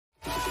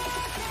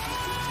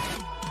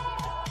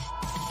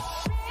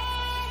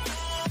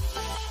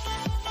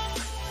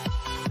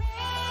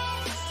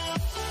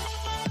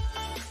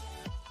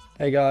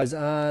Hey guys,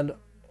 and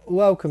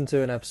welcome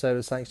to an episode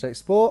of Spriggsy'S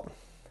Sport.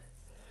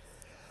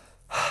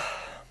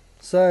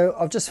 So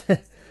I've just, I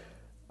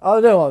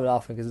don't know why I'm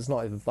laughing because it's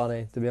not even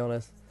funny, to be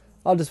honest.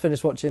 I've just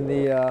finished watching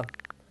the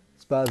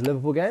Spurs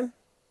Liverpool game.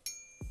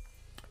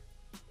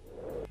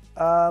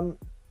 I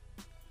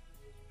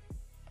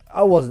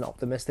wasn't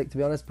optimistic, to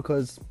be honest,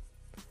 because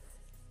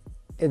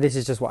this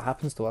is just what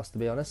happens to us, to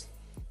be honest.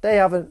 They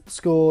haven't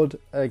scored,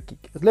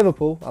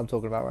 Liverpool, I'm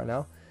talking about right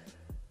now.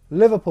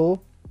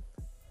 Liverpool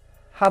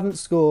hadn't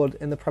scored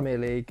in the Premier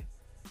League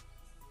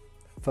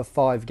for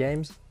 5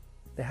 games.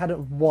 They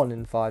hadn't won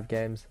in 5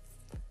 games.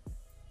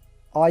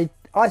 I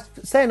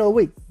saying all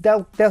week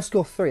they'll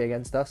score 3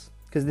 against us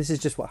because this is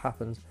just what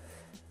happens.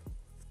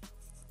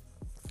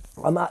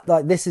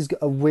 This is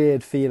a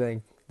weird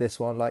feeling. This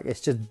one, it's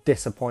just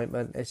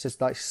disappointment. It's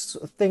just like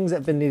things that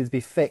have been needed to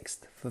be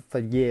fixed for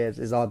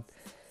years.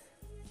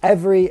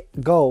 Every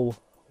goal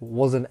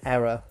was an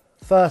error.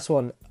 First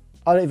one,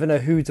 I don't even know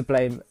who to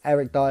blame,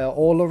 Eric Dyer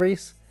or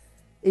Lloris.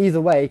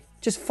 Either way,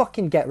 just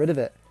fucking get rid of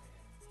it.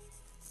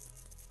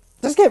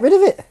 Just get rid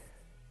of it.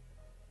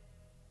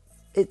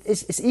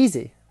 It's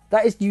easy.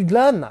 You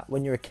learn that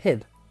when you're a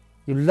kid.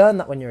 You learn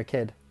that when you're a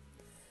kid.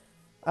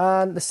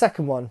 And the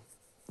second one,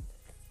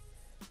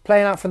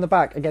 playing out from the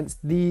back against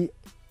the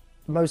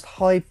most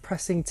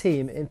high-pressing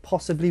team in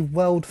possibly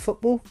world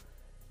football.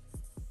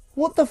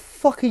 What the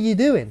fuck are you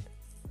doing?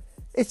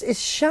 It's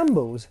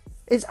shambles.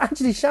 It's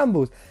actually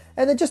shambles.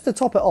 And then just to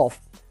top it off,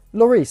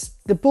 Lloris,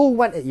 the ball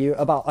went at you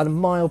about a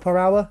mile per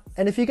hour,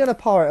 and if you're going to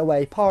par it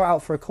away, par it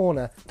out for a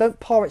corner. Don't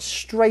par it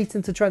straight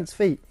into Trent's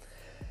feet.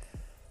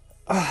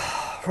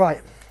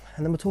 Right,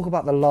 and then we'll talk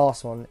about the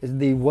last one. Is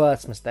the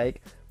worst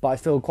mistake, but I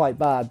feel quite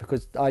bad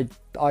because I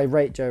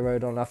rate Joe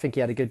Rodon. I think he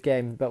had a good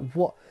game, but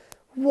what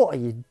are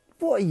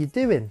you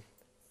doing?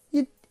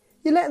 You're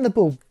letting the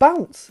ball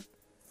bounce.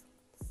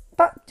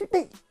 You're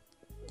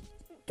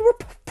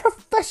a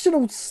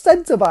professional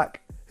centre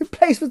back who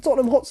plays for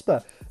Tottenham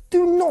Hotspur.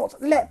 Do not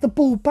let the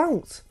ball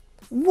bounce.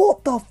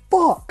 What the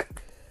fuck?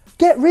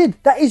 Get rid.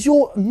 That is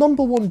your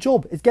number one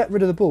job, is get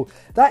rid of the ball.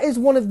 That is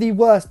one of the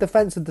worst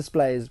defensive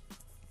displays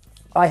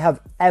I have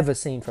ever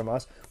seen from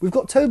us. We've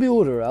got Toby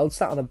Alderweireld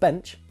sat on a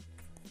bench.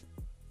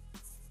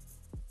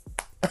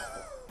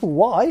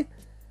 Why?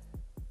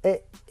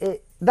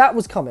 That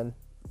was coming.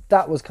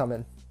 That was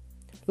coming.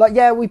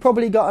 Yeah, we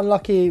probably got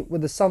unlucky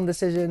with the Sun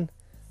decision.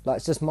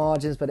 It's just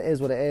margins, but it is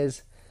what it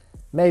is.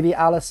 Maybe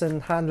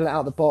Alisson handling it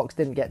out the box,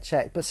 didn't get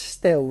checked, but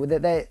still, we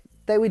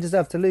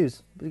deserve to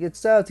lose. We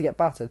deserve to get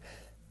battered.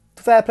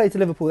 Fair play to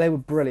Liverpool, they were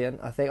brilliant,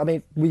 I think. I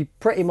mean, we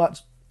pretty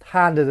much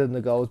handed them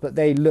the goals, but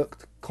they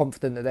looked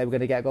confident that they were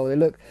going to get a goal. They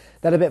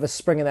had a bit of a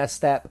spring in their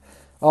step.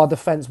 Our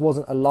defence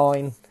wasn't a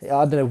line.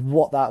 I don't know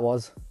what that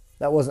was.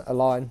 That wasn't a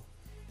line.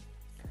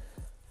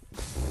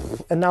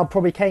 And now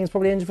Kane's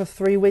probably injured for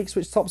 3 weeks,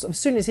 which tops. As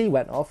soon as he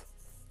went off,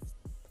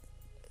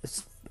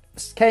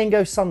 Kane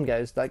goes, Son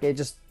goes.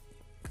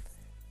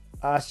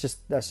 That's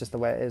just the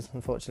way it is,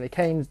 unfortunately.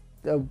 Kane's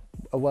a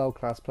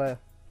world-class player.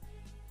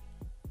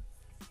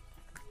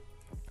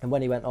 And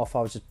when he went off,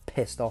 I was just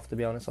pissed off, to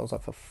be honest. I was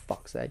like, for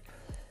fuck's sake.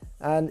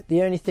 And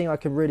the only thing I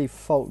can really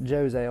fault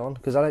Jose on,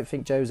 because I don't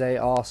think Jose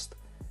asked...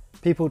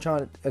 People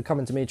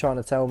coming to me trying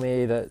to tell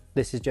me that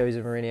this is Jose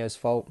Mourinho's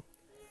fault.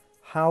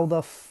 How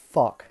the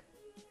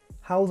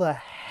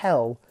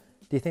hell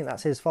do you think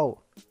that's his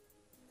fault?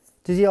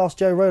 Does he ask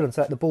Joe Rodon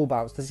to let the ball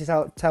bounce? Does he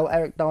tell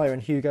Eric Dyer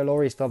and Hugo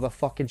Lloris to have a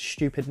fucking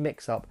stupid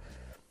mix-up?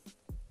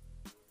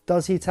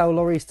 Does he tell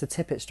Lloris to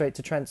tip it straight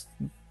to Trent's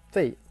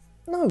feet?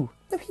 No,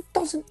 he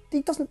doesn't.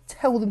 He doesn't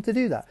tell them to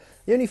do that.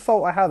 The only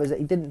fault I have is that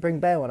he didn't bring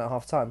Bale on at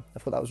half-time. I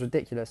thought that was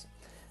ridiculous.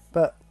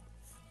 But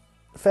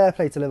fair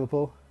play to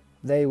Liverpool.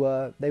 They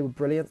were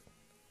brilliant.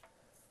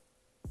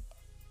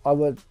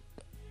 I'm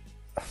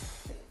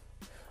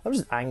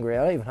just angry.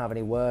 I don't even have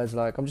any words.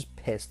 I'm just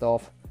pissed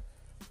off.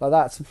 I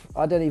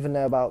don't even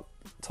know about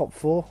top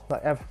 4.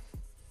 Well,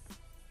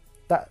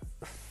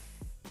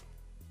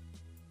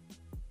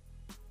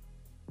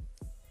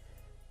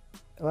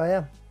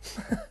 yeah.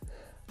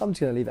 I'm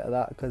just going to leave it at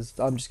that because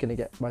I'm just going to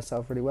get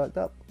myself really worked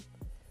up.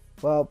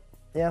 Well,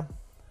 yeah.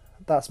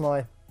 That's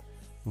my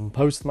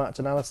post-match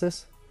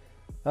analysis.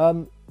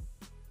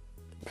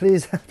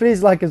 Please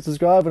like and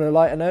subscribe on a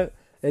lighter note.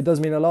 It does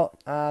mean a lot.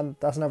 And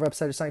that's another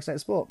episode of Spriggsy'S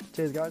Sport.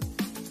 Cheers, guys.